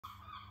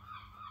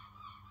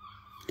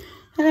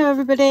Hello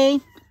everybody.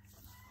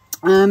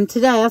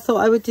 Today I thought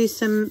I would do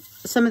some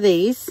of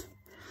these.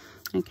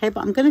 Okay,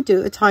 but I'm going to do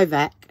it with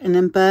Tyvek and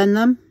then burn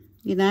them,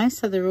 you know,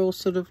 so they're all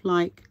sort of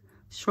like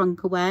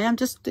shrunk away.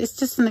 It's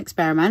just an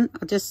experiment.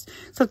 So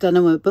I've done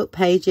them with book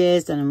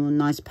pages, done them with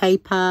nice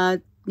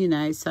paper, you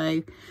know,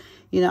 so,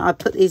 you know, I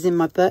put these in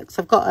my books.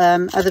 I've got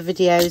other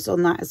videos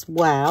on that as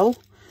well.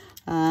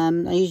 I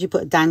usually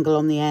put a dangle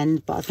on the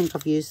end, but I think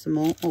I've used them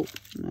all. Oh,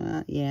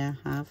 yeah,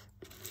 I have.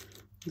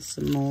 There's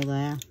some more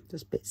there,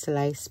 just bits of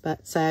lace.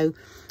 But so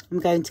I'm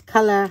going to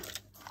colour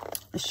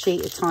a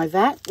sheet of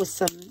Tyvek with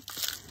some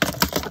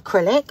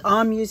acrylic.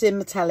 I'm using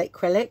metallic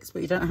acrylics,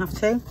 but you don't have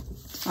to.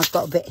 I've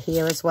got a bit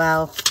here as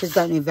well. Because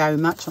I don't need very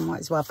much, I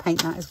might as well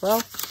paint that as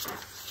well.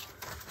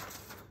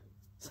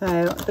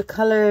 So the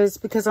colours,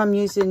 because I'm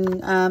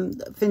using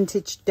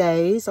Vintage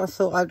Days, I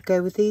thought I'd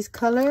go with these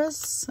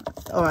colours.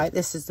 All right,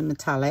 this is the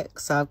metallic.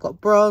 So I've got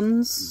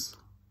bronze,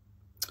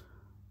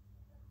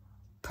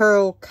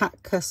 pearl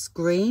cactus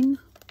green,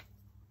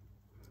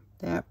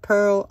 there,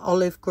 pearl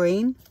olive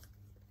green.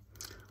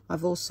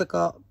 I've also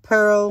got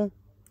pearl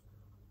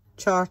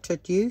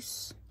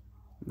chartreuse,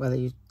 whether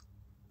you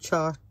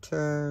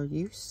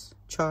chartreuse,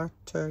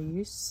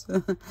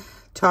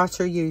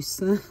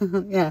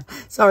 yeah,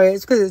 sorry,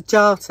 it's because it's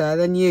charter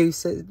then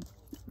use.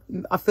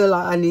 I feel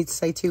like I need to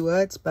say two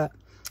words, but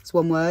it's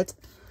one word.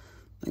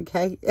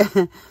 Okay.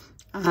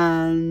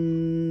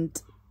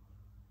 And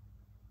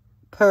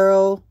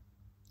pearl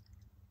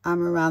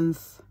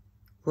amaranth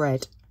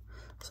red.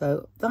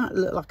 So that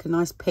looked like a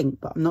nice pink,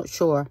 but I'm not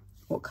sure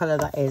what colour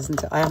that is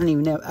until I haven't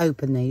even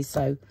opened these,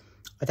 so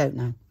I don't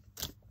know.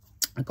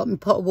 I've got my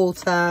pot of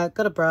water,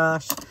 got a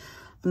brush.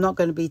 I'm not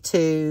going to be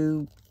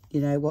too,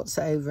 you know, what's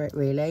over it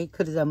really.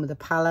 Could have done with a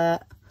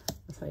palette.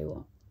 I'll tell you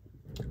what,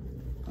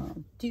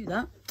 I'll do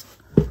that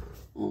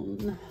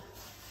on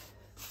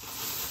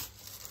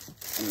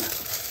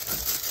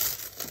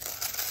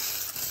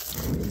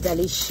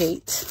deli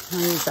sheet. I'll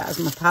use that as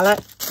my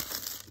palette.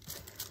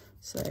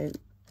 So,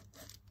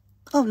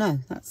 oh no,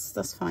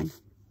 that's fine.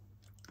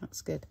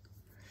 That's good.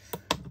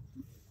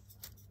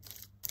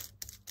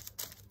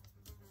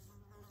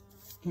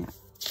 Yeah.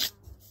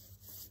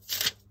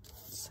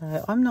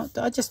 So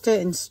I just do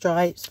it in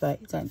stripes,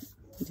 but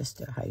you just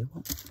do it how you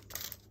want.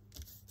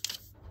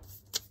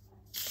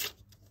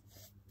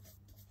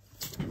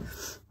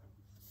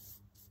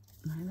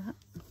 Like that.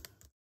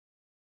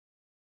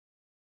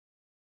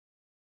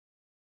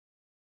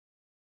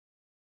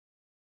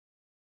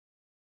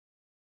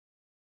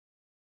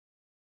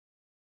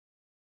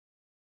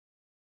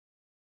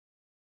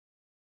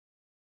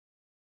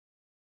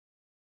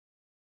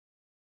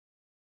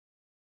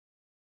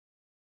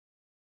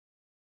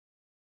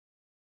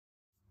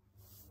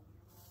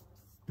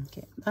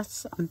 Okay,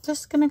 I'm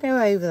just going to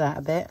go over that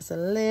a bit. It's a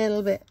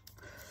little bit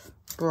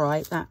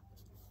bright.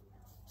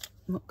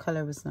 What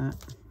colour was that?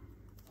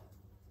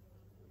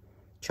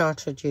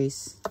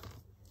 Chartreuse.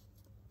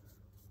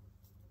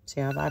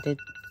 See, I've added,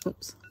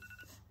 oops.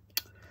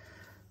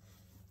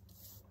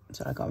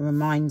 So I got to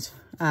remind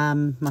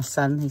my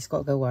son, he's got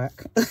to go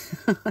work,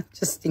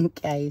 just in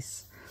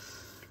case.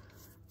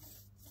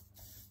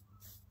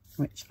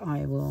 Which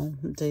I will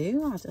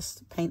do. I'll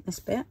just paint this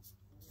bit.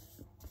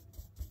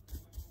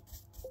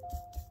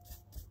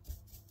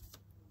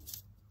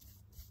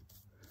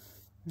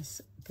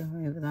 Let's go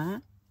over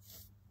that.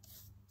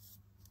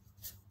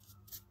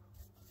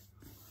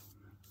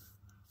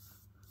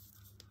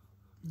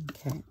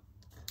 Okay.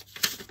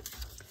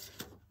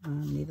 I'll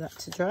leave that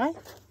to dry.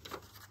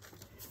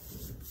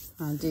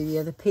 I'll do the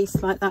other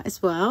piece like that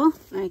as well.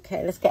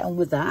 Okay, let's get on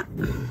with that.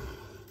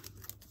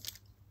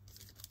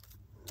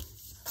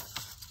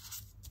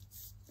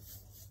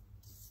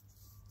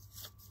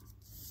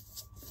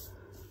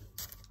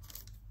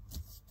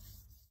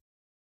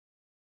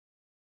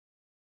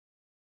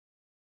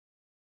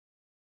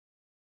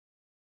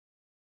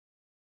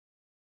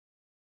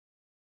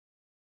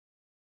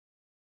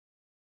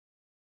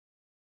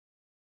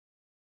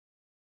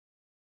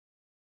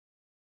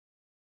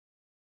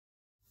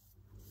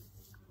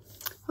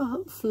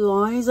 Oh,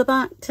 flies are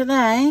back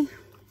today.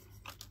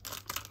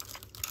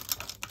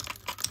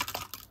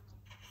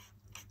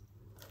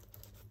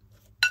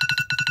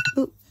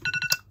 Ooh.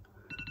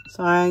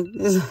 Sorry.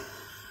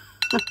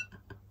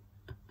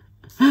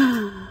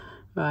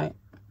 Right.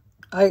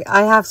 I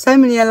have so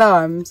many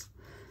alarms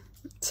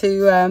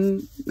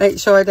to make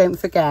sure I don't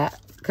forget,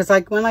 because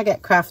when I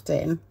get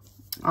crafting,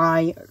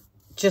 I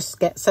just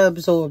get so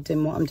absorbed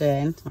in what I'm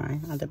doing. Sorry,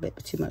 I had a bit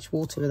too much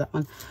water with that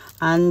one.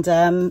 And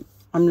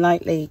I'm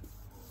likely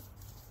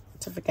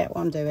to forget what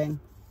I'm doing,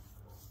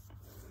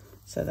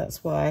 so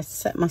that's why I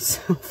set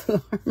myself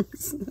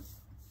alarms.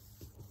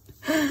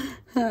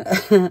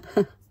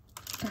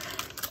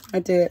 I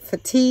do it for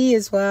tea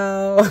as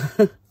well.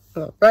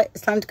 Right, it's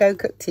time to go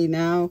cook tea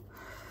now.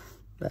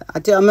 But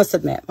I must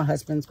admit, my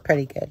husband's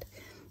pretty good.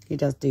 He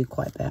does do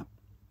quite a bit.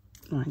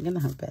 Right, I'm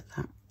gonna have a bit of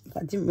that,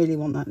 but I didn't really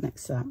want that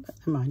next to that, but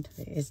never mind,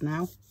 it is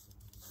now.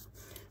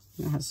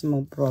 I'm gonna have some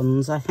more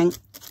bronze, I think.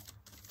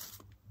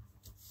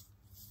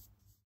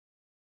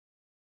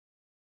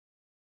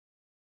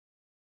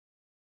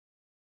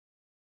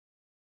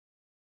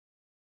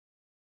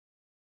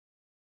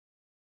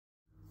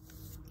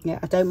 Yeah,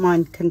 I don't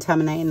mind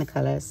contaminating the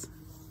colours,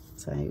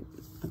 so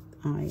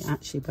I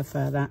actually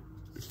prefer that.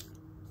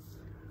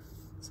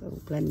 So it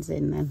all blends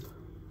in then.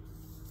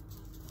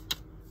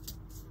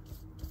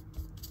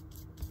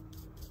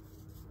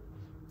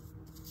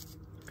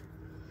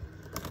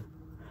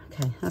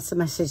 Okay, that's the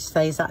message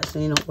today. It's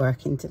actually not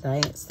working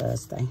today. It's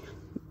Thursday.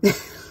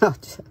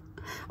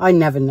 I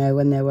never know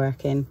when they're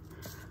working.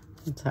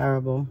 I'm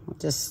terrible.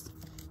 I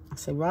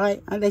say,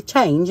 right, and they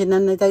change and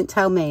then they don't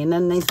tell me, and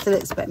then they still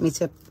expect me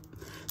to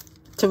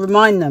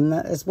remind them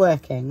that it's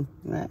working.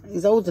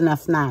 He's old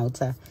enough now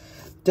to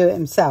do it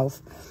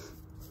himself.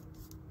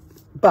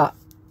 But,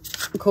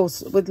 of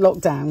course, with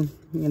lockdown,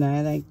 you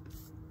know,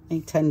 they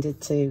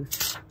tended to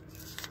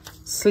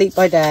sleep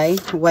by day,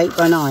 wake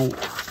by night.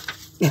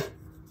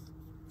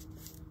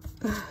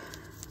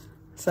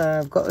 So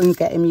I've got to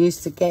get him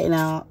used to getting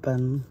up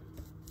and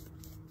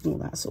all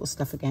that sort of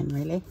stuff again,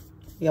 really.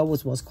 He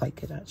always was quite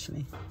good,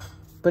 actually.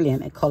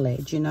 Brilliant at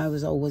college, you know.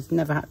 Was always,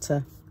 never had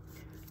to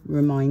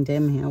remind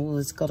him. He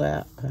always got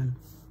up. And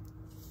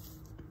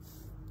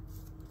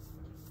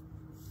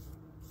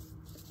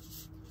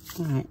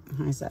all right,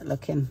 how's that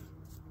looking?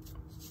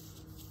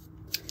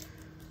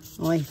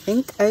 I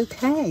think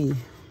okay.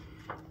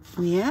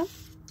 Yeah.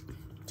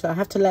 So I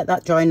have to let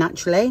that dry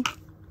naturally.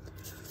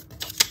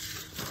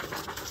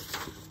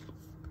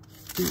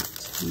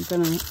 I'm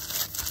gonna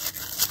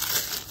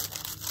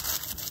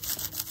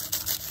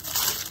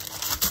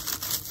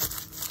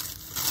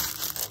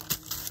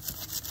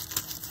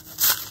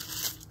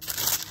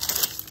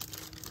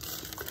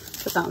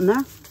put that on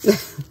there.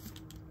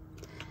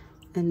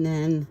 And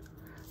then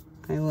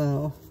I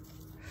will,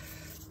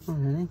 I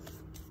don't know,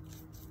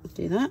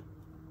 do that.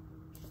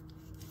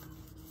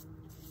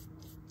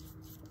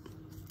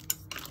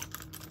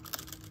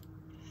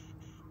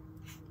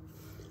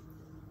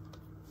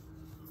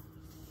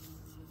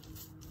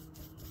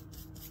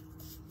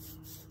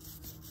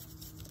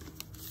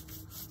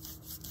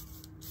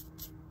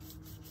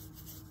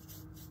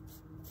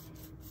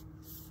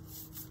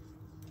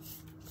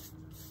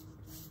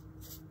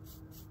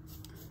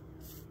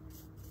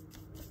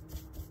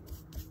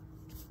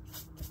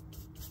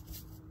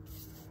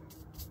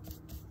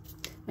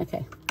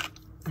 Okay,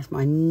 that's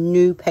my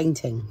new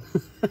painting.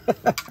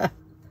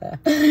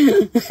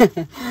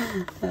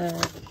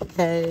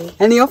 Okay,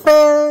 any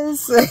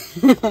offers?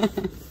 Okay,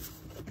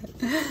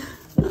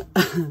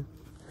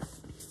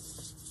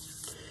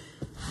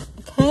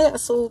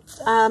 that's all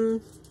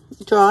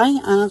dry,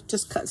 and I've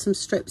just cut some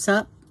strips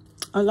up.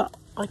 You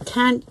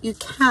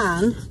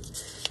can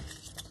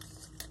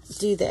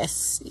do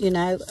this, you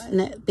know, and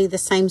it be the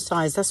same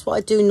size. That's what I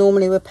do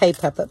normally with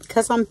paper, but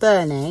because I'm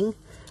burning,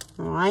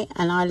 all right,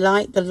 and I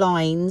like the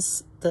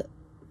lines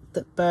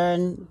that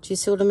burn, do you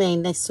see what I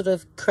mean? They sort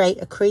of create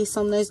a crease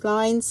on those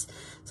lines.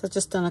 So I've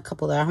just done a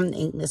couple there. I haven't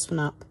inked this one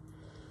up,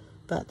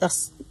 but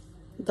that's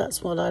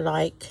what I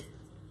like.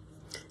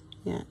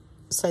 Yeah,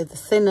 so the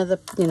thinner the,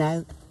 you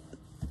know,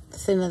 the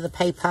thinner the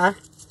paper,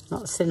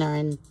 not thinner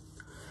in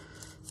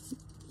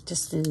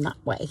just in that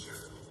way,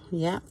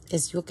 yeah,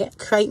 is you'll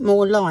create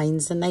more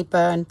lines, and they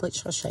burn,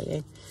 which I'll show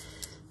you.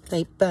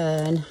 They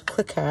burn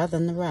quicker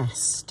than the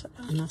rest,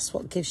 and that's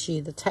what gives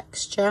you the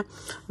texture.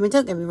 I mean,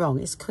 don't get me wrong,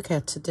 it's quicker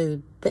to do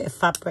a bit of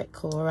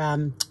fabric or a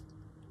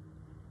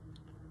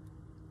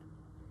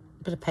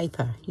bit of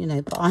paper, you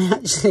know, but I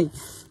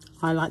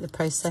like the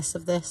process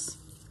of this.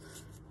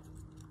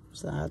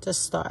 So I'll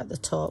just start at the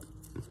top.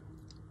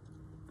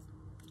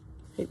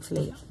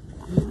 Hopefully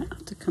I might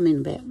have to come in a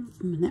bit.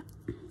 A minute.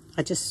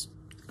 I just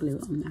glue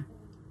it on there.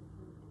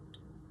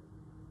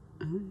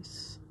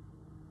 Nice.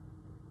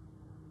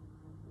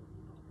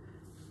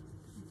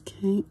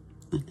 Okay,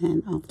 and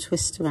then I'll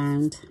twist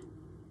around.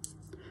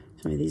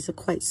 Sorry, these are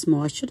quite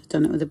small. I should have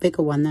done it with a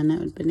bigger one, then it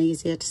would have been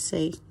easier to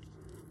see.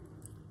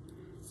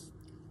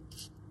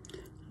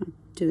 I'll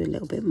do a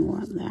little bit more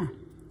up there.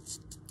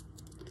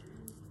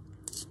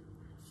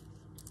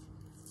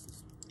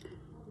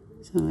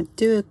 So I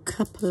do a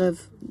couple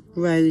of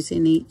rows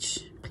in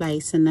each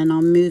place, and then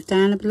I'll move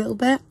down a little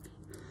bit.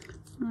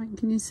 All right,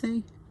 can you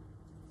see?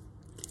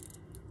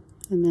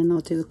 And then I'll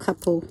do a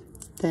couple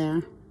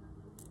there.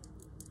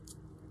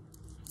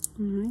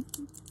 All right,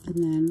 and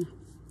then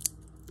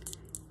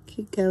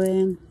keep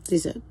going.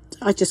 These are,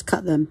 I just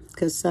cut them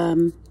because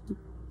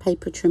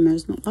paper trimmer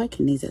is not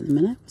liking these at the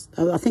minute.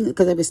 Oh, I think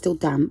because they were still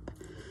damp,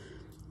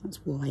 that's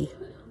why.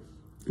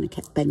 And I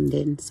kept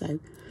bending, so.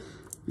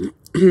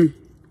 And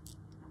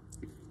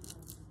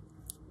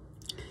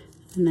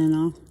then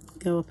I'll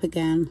go up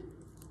again.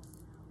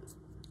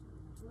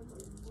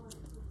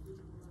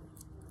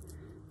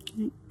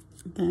 Okay.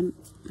 Then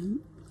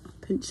I'll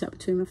pinch that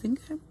between my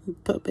finger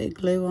and put a bit of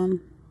glue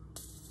on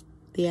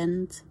the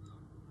end.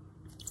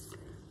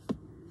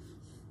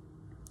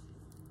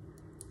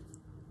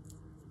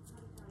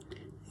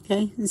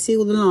 Okay, you see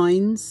all the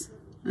lines,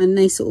 and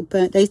they sort of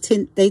burn. They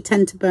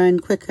tend to burn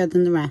quicker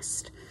than the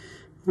rest.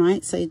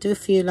 Right, so you do a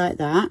few like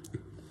that.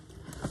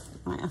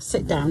 Right, I'll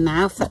sit down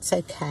now if that's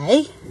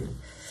okay.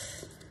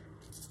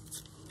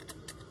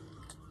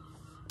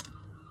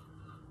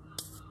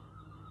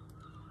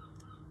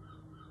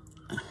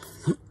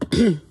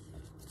 So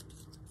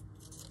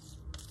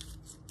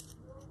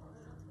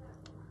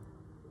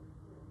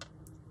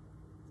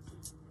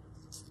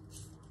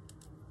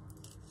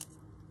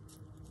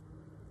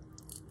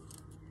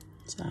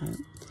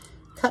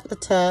cut the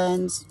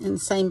turns in the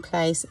same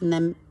place and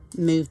then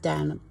move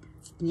down.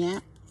 Yeah.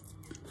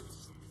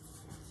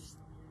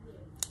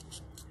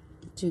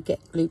 Do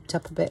get looped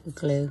up a bit with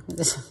glue.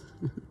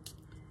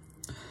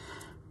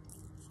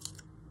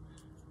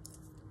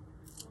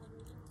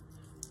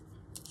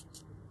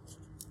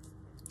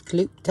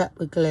 Looped up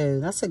with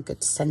glue. That's a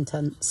good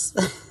sentence.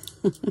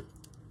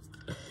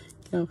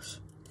 Gosh.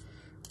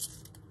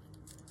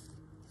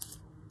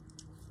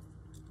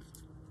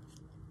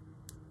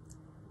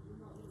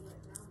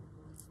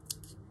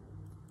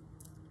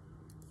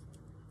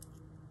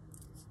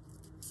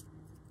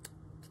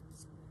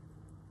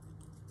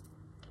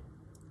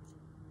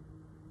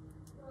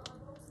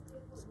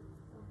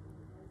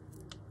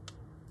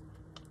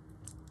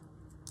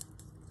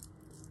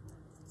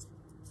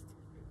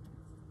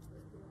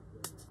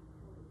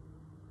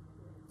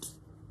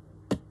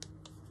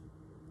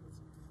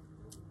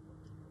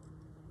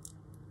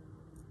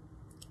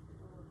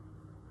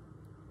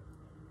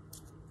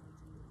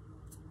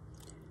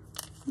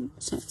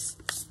 So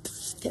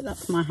let's get that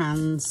for my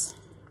hands.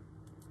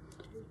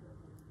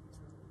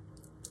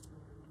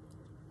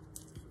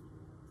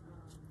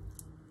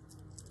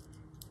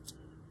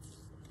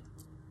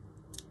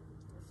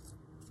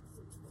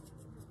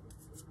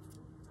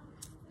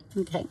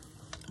 Okay,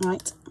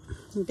 right,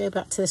 we'll go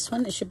back to this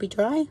one. It should be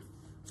dry.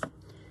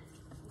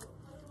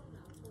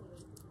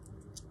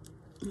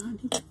 I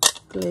need to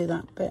glue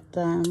that bit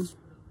down.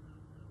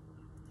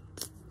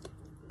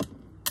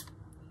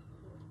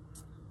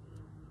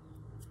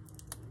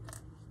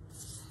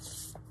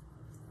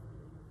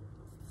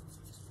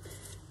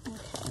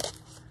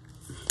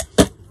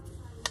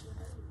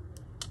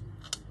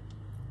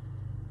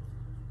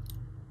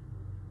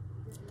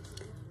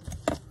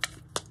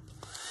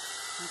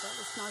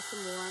 Nice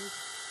and warm.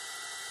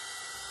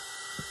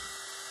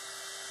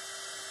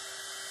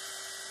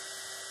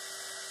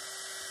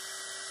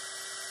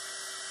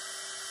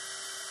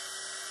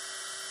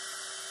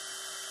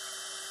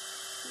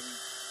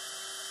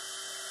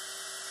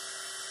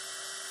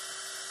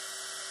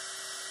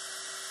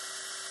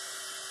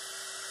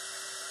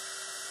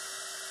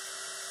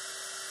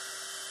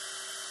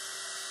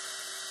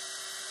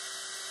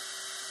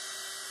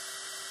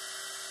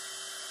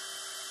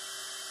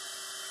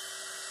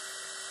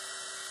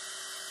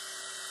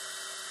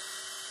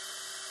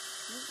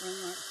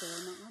 Won't work for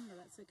on that one, but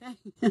that's okay.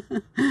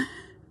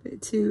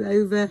 Bit too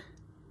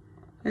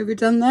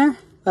overdone there,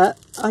 but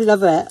I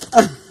love it.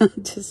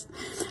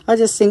 I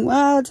just think,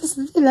 well, just,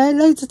 you know,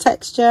 loads of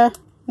texture.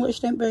 Watch,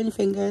 don't burn your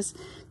fingers.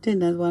 Do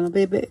another one. I'll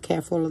be a bit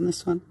careful on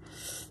this one.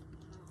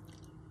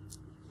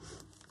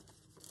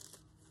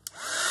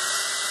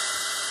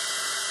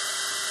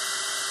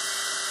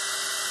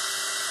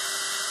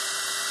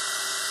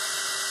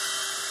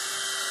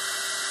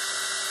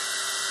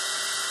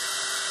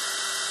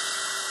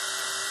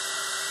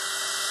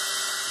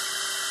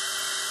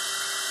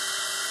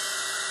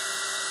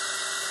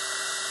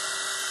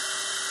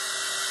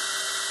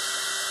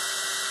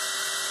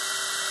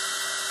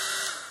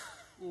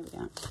 There we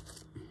go.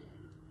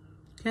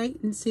 Okay, you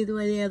can see the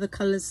way the other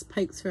colours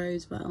poke through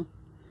as well,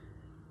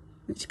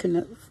 which can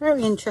look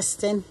very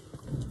interesting.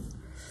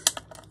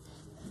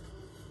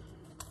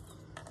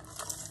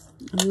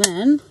 And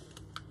then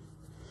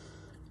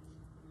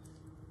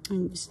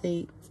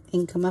obviously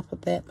ink them up a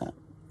bit, but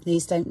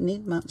these don't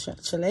need much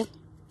actually,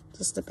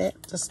 just a bit,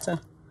 just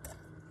to,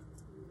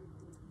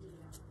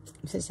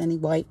 if there's any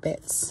white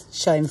bits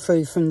showing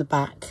through from the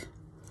back.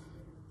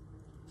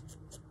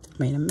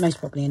 I mean, most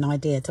probably an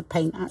idea to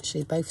paint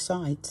actually both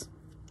sides,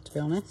 to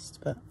be honest,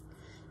 but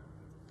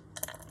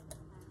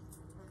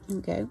there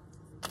we go.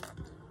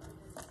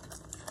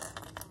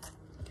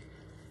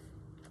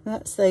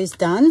 That's those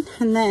done,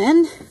 and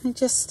then we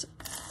just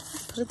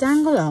put a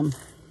dangle on.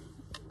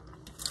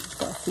 I've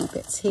got a few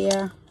bits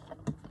here.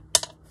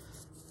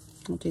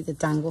 I'll do the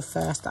dangle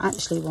first. I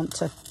actually want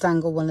to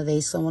dangle one of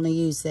these, so I want to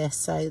use this.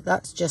 So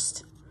that's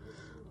just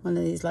one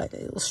of these like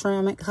little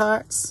ceramic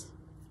hearts.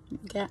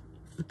 Get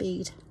a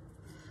bead.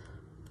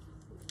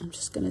 I'm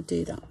just going to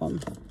do that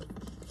one.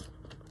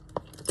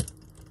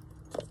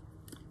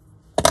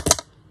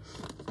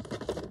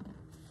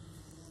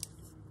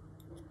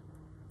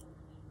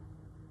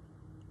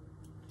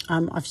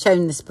 I've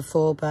shown this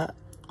before, but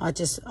I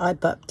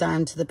butt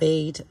down to the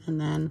bead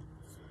and then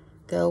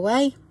go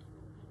away,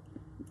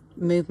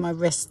 move my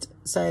wrist.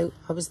 So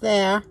I was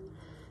there,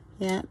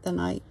 yeah, then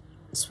I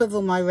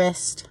swivel my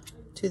wrist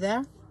to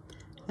there,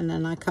 and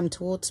then I come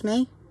towards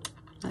me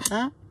like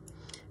that.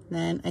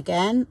 Then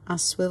again, I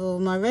swivel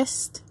my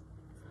wrist,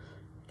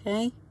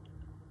 okay,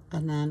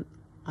 and then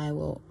I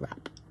will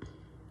wrap.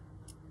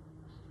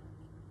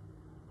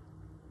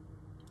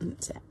 And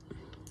that's it.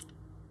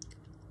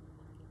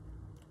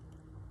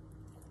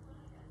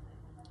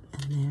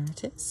 And there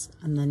it is.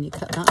 And then you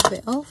cut that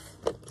bit off.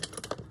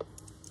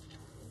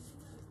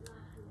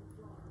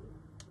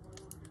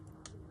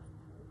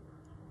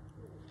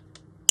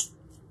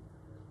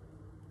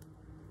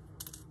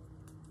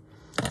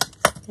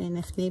 And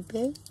if need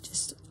be,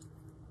 just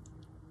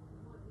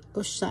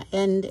push that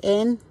end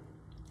in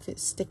if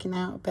it's sticking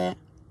out a bit.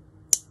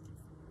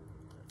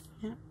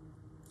 Yeah,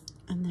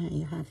 and there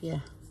you have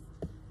your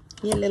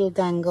little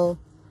dangle.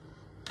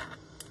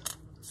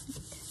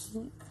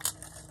 Okay.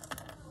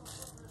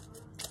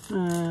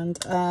 And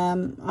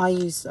I'm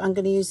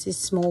going to use these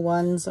small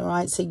ones. All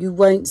right, so you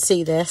won't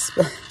see this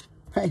but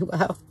very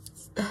well.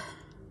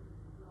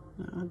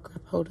 I'll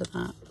grab hold of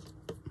that.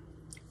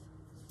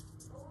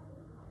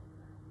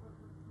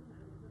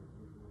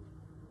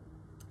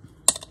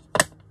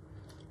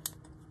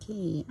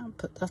 Okay, I'll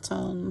put that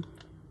on,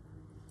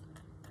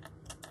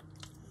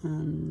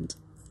 and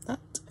that.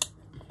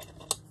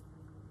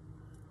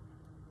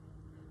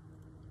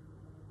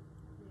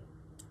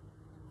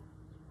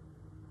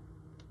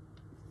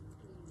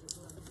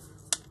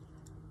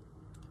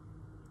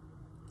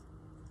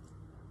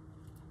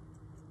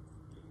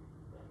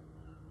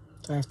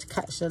 So I have to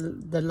catch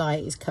the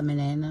light is coming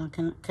in, and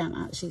I can't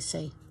actually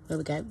see. There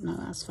we go. No,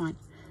 that's fine.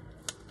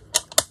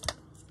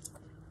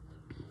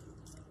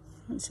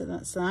 And so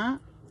that's that.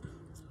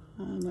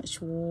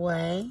 Which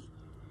way?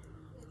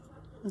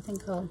 I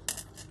think I'll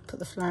put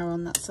the flower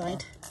on that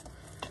side.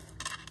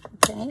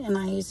 Okay, and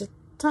I use a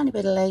tiny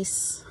bit of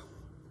lace.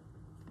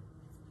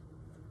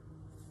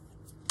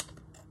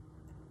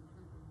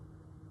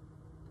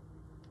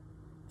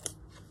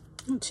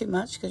 Not too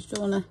much, because you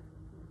don't want to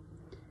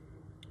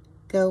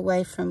go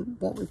away from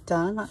what we've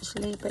done.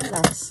 Actually, a bit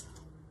less.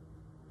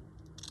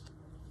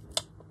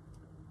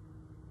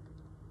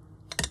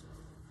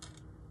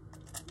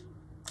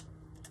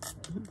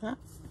 Like that.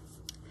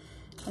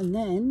 And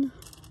then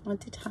I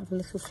did have a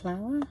little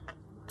flower.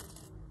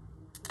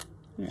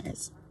 There it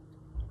is.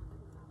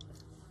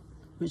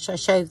 Which I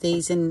showed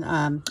these in,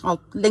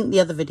 I'll link the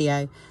other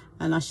video,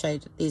 and I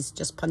showed these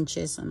just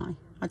punches, and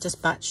I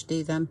just batch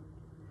do them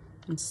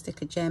and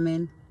stick a gem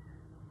in.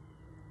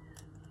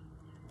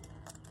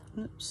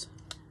 Oops.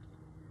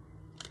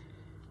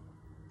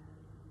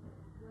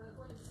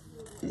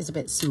 It's a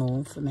bit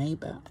small for me,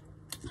 but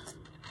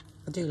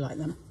I do like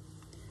them.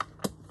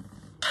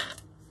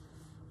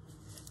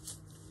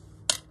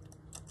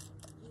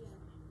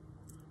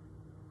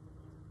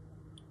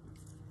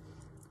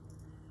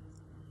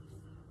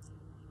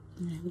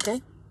 There we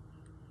go.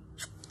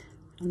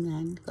 And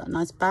then got a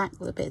nice back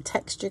with a bit of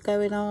texture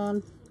going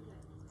on.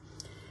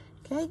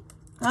 Okay,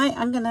 right,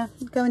 I'm gonna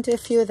go and do a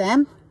few of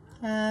them.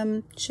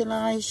 Shall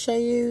I show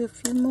you a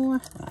few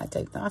more? I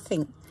don't know, I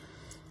think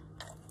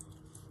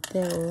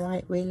they're all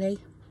right, really.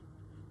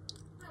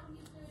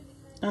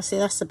 I see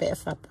that's a bit of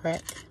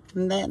fabric,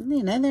 and then,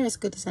 you know, they're as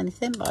good as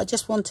anything, but I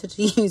just wanted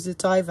to use the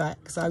Tyvek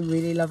because I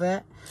really love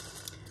it.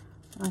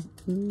 I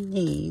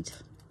need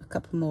a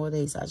couple more of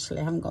these,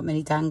 actually. I haven't got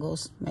many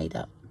dangles made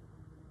up.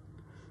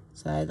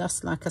 So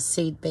that's like a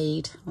seed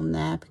bead on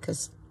there,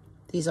 because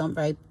these aren't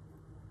very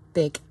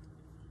big,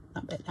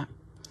 that bit there.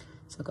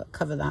 So I've got to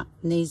cover that.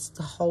 And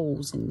the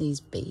holes in these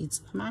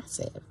beads are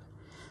massive,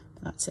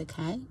 but that's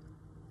okay.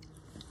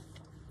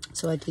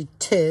 So I do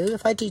two.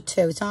 If I do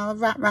two, so I'll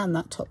wrap around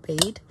that top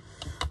bead.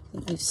 I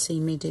think you've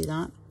seen me do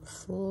that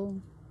before.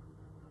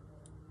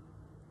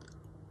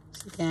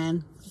 So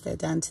again, go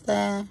down to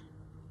there,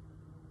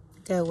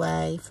 go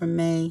away from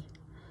me,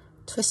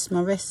 twist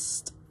my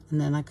wrist, and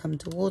then I come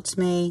towards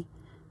me,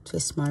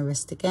 twist my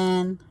wrist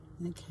again,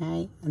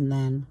 okay, and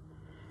then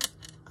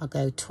I'll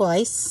go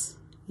twice,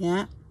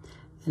 yeah,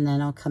 and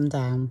then I'll come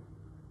down,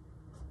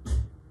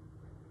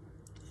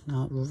 and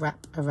I'll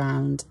wrap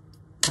around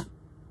that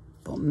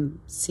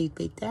bottom seed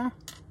bead there,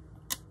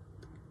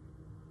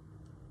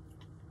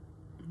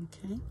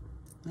 okay,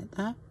 like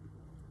that.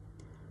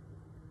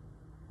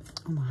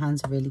 Oh, my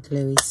hands are really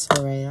gluey,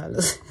 sorry, that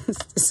looks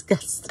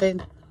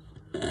disgusting.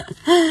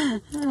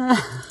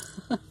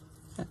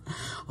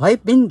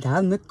 I've been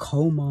down the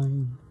coal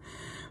mine.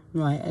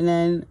 Right, and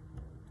then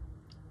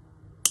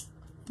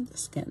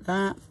just get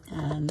that,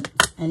 and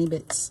any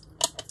bits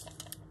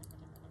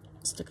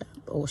stuck up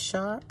or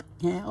sharp,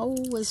 yeah,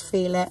 always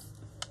feel it.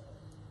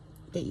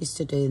 Get used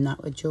to doing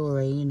that with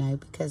jewellery, you know,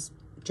 because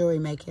jewellery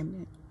making,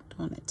 you don't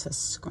want it to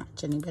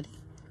scratch anybody.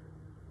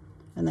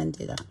 And then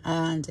do that,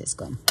 and it's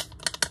gone.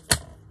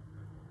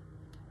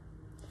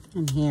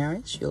 And here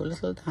is your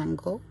little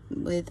dangle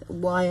with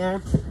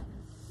wire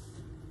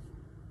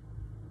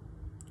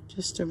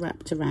just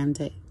wrapped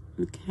around it,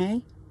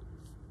 okay?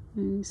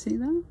 And you see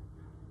that?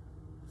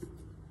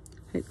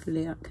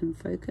 Hopefully I can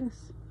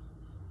focus.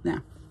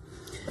 Now,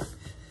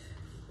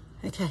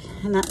 okay,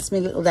 and that's my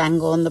little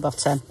dangle on the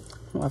bottom.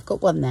 Well, I've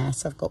got one there,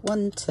 so I've got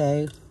 1,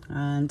 2,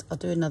 and I'll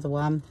do another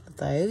one of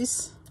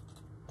those.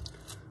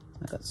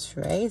 I've got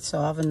 3, so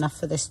I'll have enough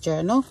for this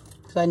journal,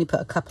 because I only put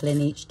a couple in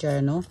each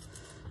journal.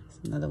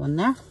 There's another one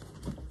there.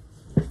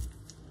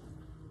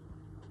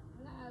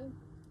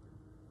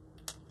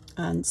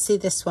 And see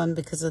this one,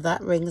 because of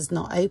that ring is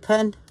not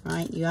open,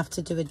 right? You have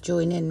to do a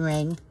join-in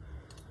ring.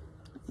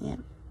 Yeah,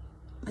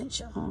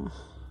 which are,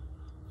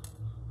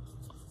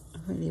 I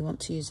really want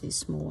to use these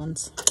small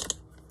ones.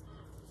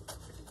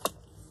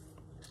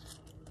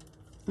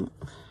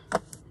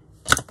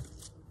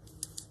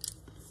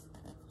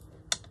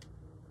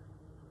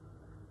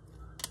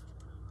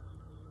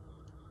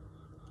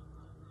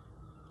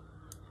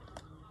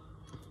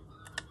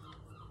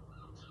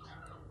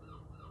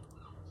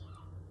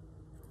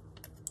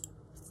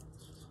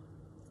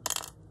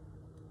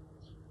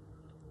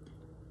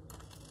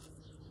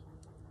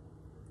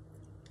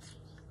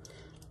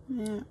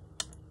 Yeah,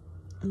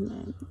 and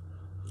then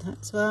that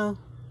as well,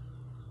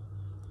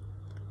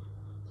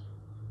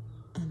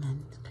 and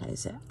then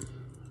close it.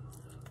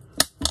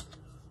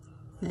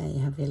 There you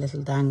have your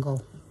little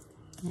dangle.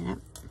 Yeah.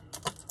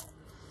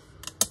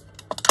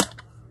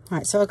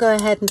 Right, so I'll go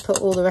ahead and put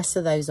all the rest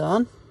of those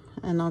on,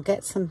 and I'll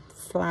get some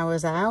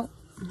flowers out,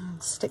 I'll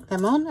stick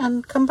them on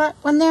and come back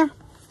when they're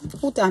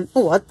all done.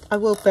 Oh, I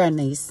will burn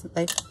these.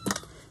 I'll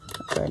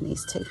burn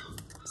these too,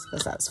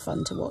 because that's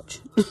fun to watch.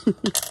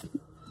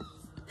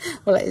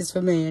 Well, it is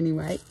for me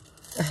anyway.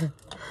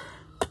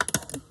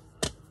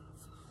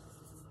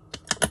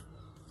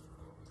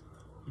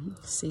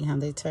 See how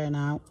they turn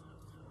out.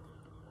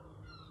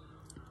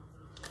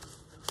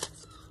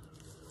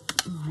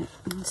 Right,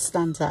 it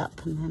stands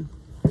up and then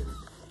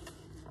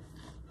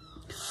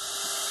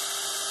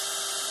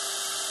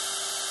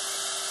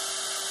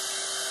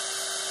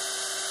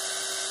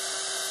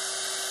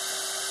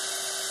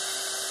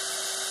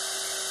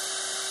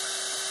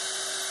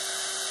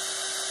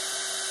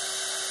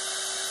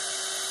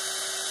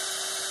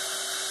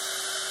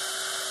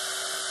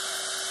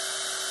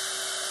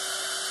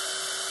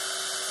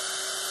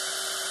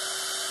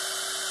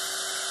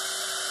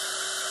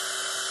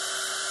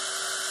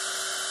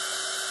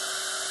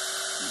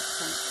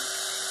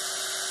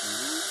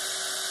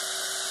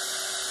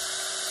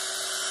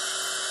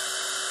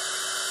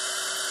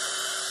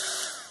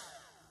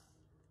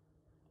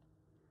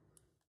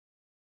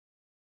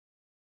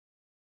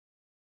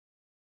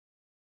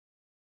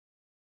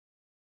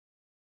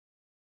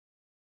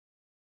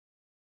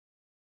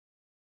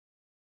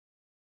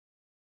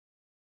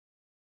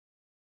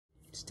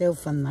still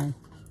fun though.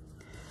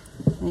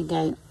 There you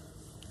go.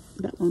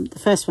 That one, the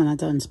first one I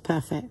done is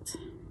perfect.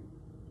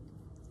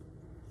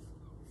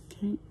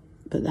 Okay,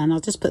 but then I'll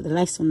just put the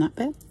lace on that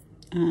bit.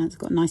 It's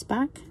got a nice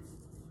back,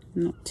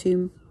 not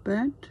too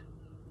burnt.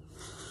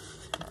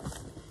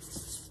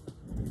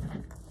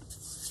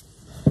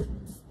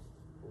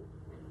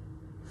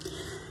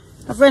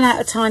 I've run out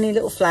of tiny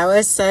little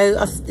flowers,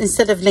 so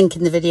instead of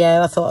linking the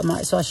video, I thought I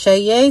might as well show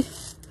you.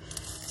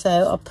 So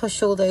I'll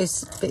push all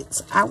those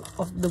bits out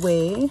of the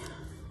way.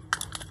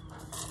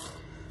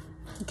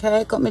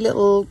 Okay, got my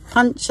little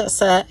punch.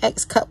 That's a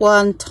X-cut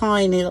one,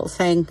 tiny little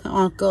thing.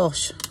 Oh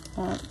gosh,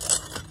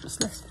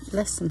 it's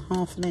less than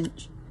half an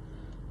inch.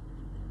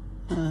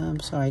 I'm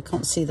sorry, I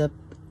can't see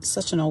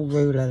such an old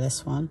ruler,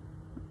 this one.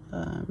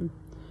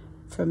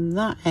 From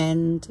that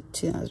end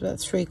to that was about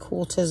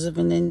 3/4 of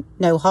an inch,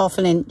 no, half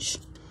an inch.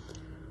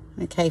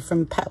 Okay,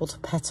 from petal to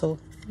petal.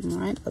 All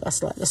right, but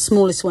that's like the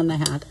smallest one they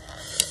had.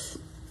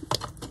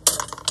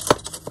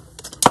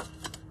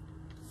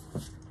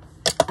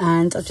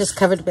 And I've just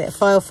covered a bit of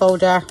file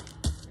folder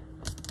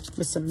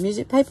with some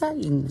music paper.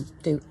 You can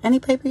do any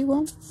paper you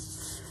want.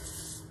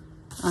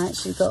 I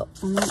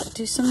might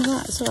do some of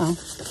that as well.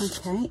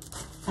 Okay,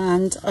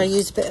 and I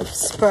use a bit of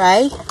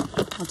spray.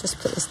 I'll just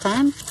put this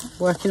down,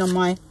 working on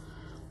my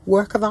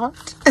work of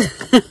art.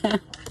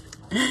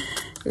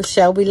 It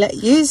shall be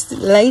used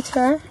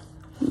later.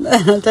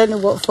 I don't know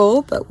what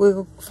for, but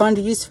we'll find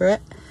a use for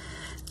it.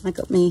 I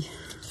got me,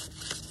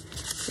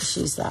 just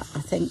use that, I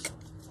think.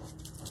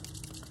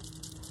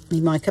 My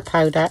mica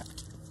powder,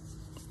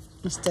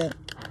 just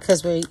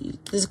because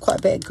there's quite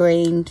a bit of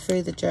green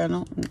through the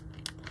journal.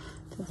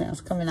 Something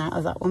else coming out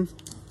of that one.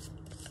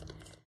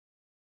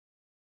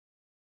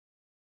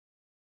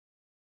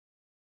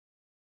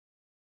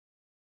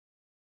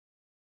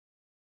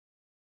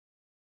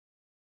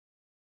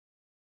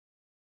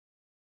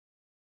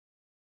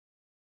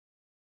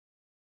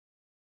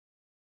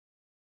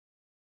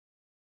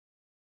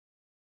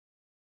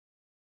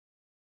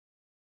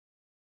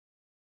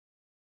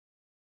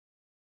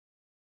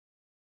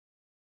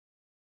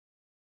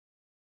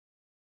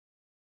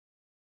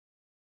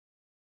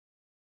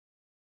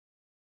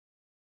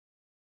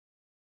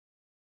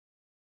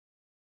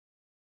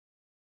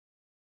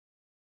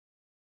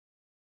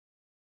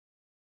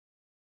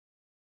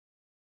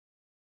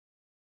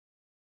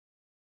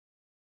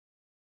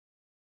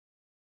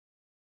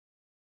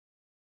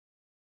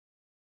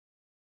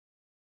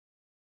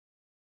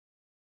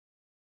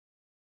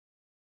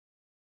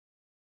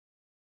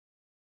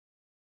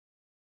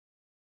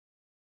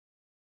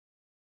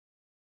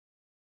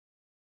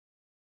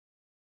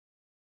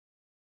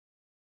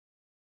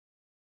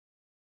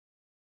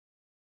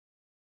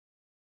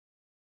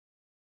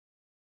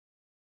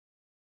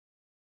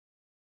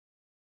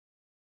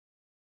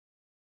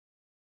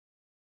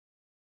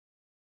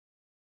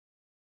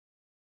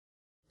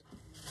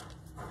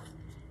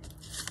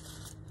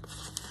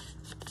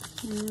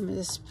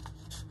 Just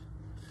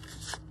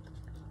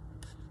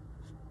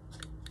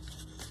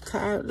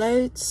cut out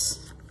loads.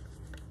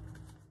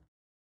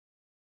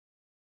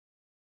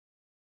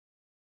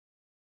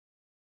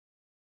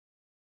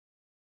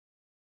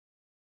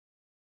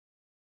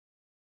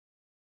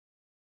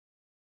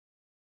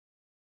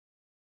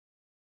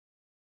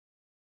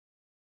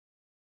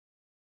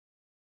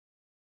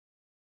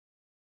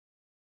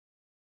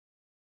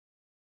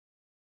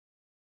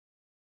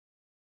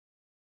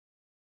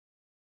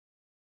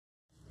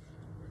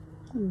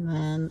 And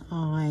then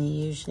I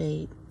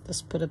usually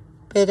just put a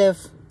bit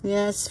of,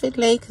 yeah, it's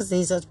fiddly because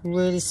these are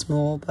really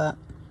small, but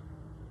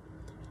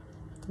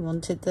I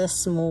wanted the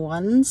small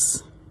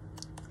ones.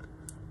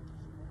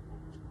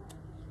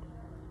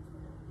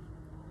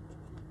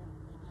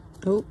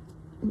 Oh,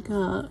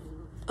 got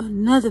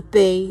another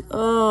bee.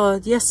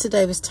 Oh,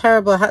 yesterday was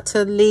terrible. I had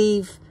to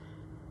leave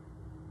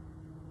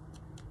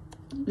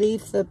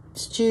the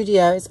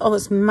studio.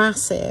 It's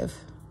massive.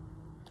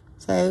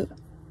 So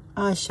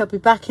I shall be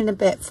back in a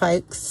bit,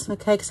 folks.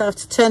 Okay, because I have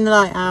to turn the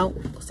light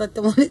out because I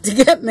don't want it to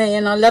get me,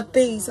 and I love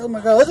bees. Oh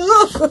my god.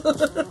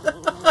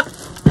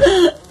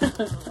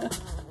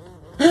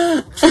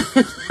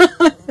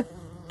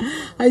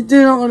 I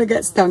do not want to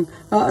get stung.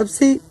 I'll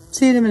see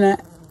you in a minute.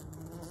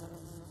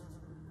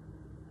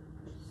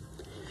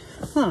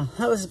 Oh,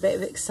 that was a bit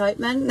of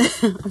excitement.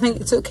 I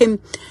think it took him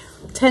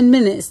 10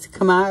 minutes to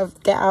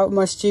get out of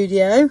my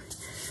studio.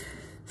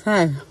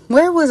 So,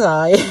 where was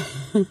I?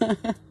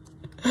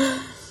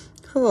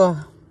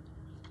 Oh,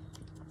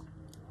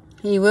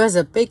 he was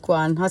a big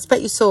one. I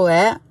expect you saw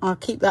it. I'll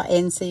keep that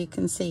in so you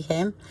can see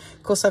him.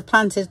 Of course, I've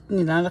planted,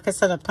 you know, like I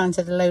said, I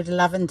planted a load of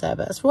lavender,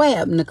 but it's way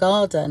up in the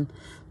garden.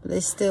 But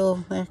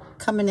they're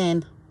coming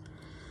in.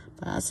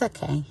 But that's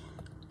okay.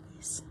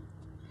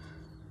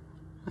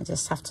 I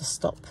just have to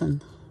stop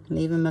and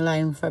leave them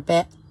alone for a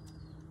bit.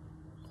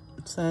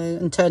 So,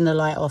 and turn the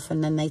light off,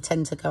 and then they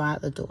tend to go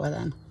out the door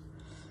then.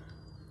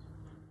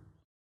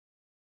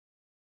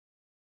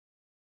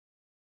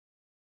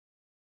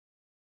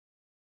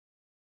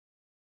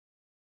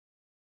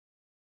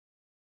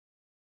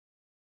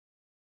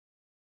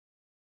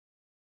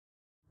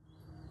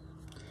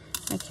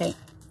 Okay,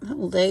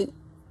 that'll do.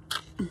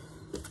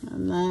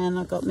 And then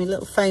I've got my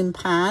little foam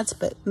pad,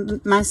 but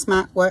mouse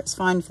mat works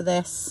fine for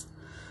this.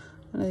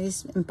 One of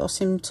these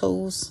embossing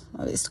tools.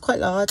 Oh, it's quite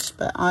large,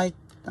 but I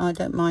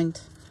don't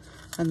mind.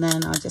 And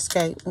then I just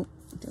go, oh,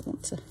 I don't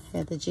want to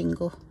hear the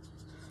jingle,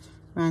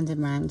 round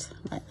and round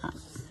like that.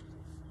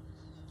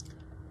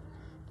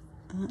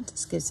 And that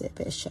just gives it a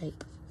bit of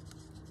shape.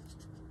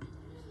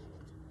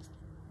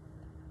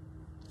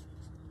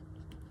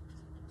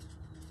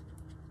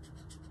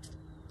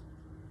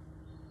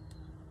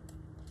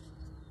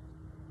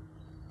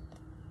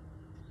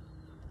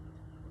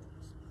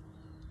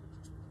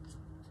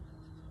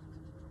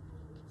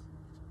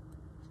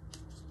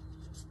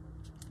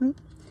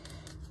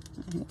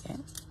 There we go.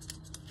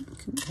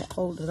 Couldn't get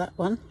hold of that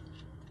one.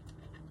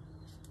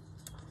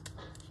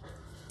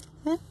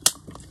 Yeah.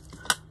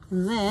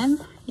 And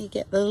then you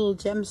get the little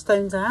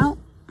gemstones out.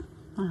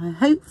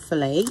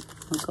 Hopefully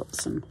I've got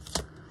some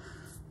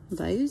of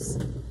those.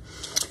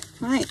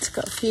 Right,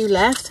 got a few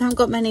left. I haven't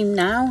got many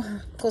now.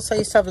 Of course, I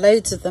used to have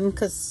loads of them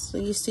because I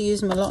used to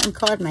use them a lot in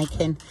card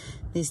making,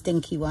 these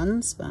dinky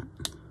ones, but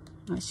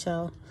I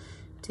shall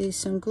do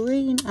some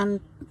green and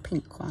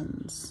pink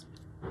ones.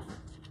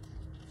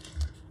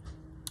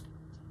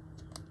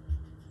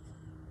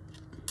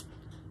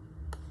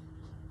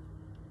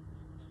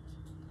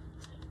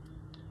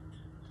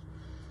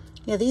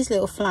 Yeah, these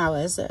little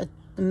flowers that are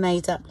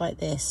made up like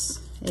this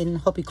in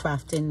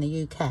Hobbycraft in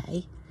the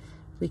UK,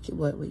 we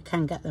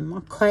can get them.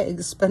 Are quite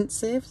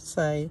expensive,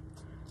 so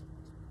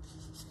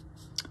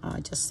I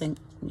just think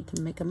you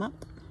can make them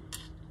up.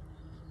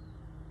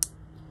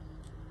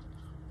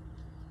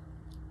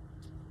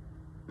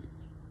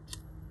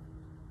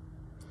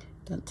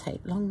 Don't take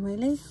long,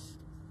 really.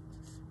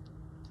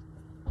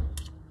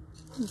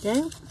 There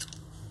you go.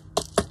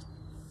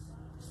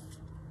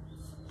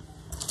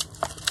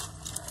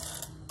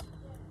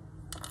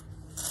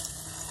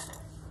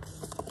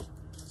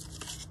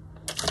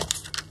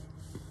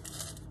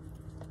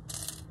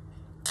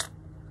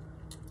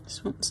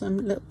 Just want some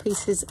little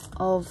pieces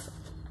of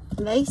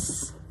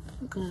lace.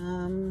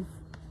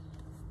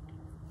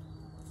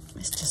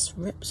 This just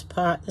rips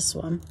apart, this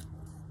one.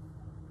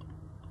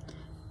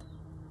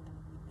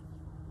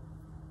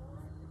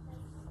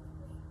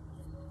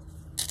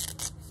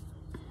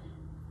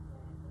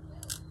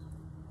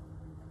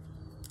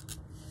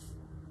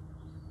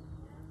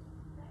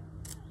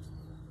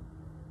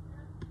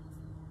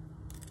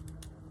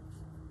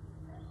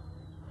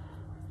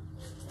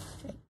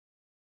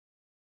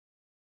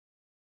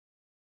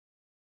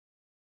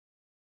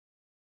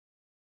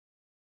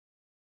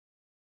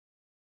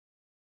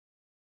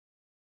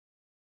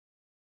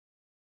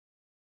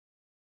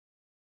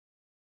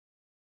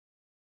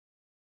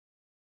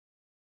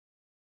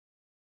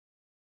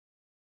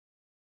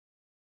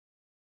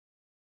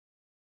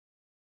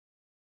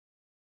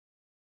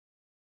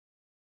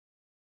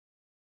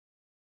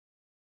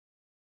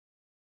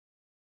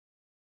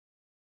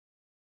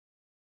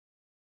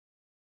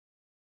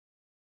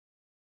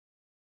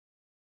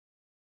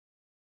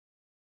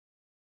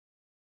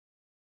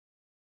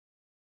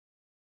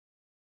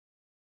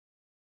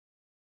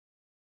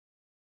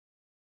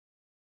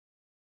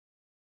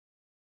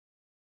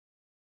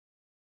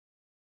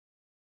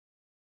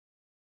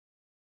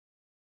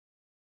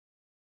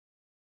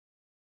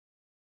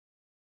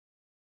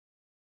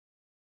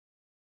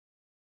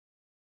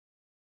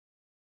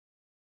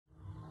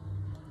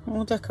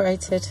 all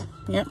decorated.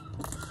 Yep.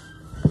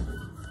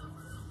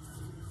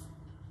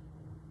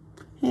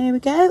 Here we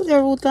go,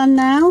 they're all done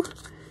now.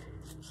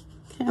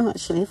 Okay, oh,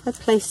 actually, if I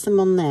place them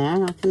on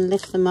there, I can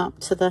lift them up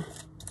to the,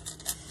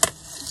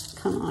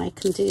 I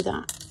can do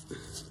that.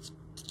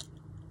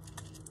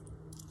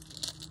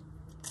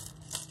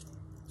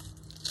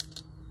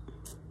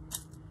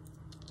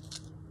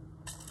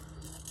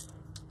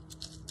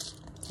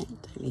 Okay,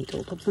 don't need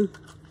all of them.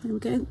 There we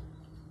go.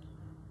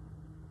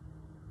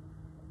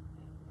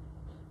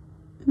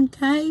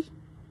 Okay.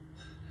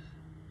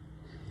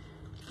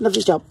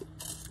 Lovely job.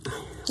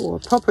 Or a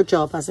proper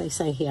job, as they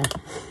say here.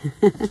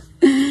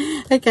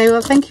 Okay,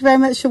 well, thank you very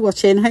much for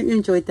watching. Hope you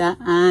enjoyed that,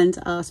 and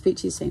I'll speak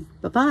to you soon.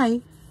 Bye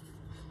bye.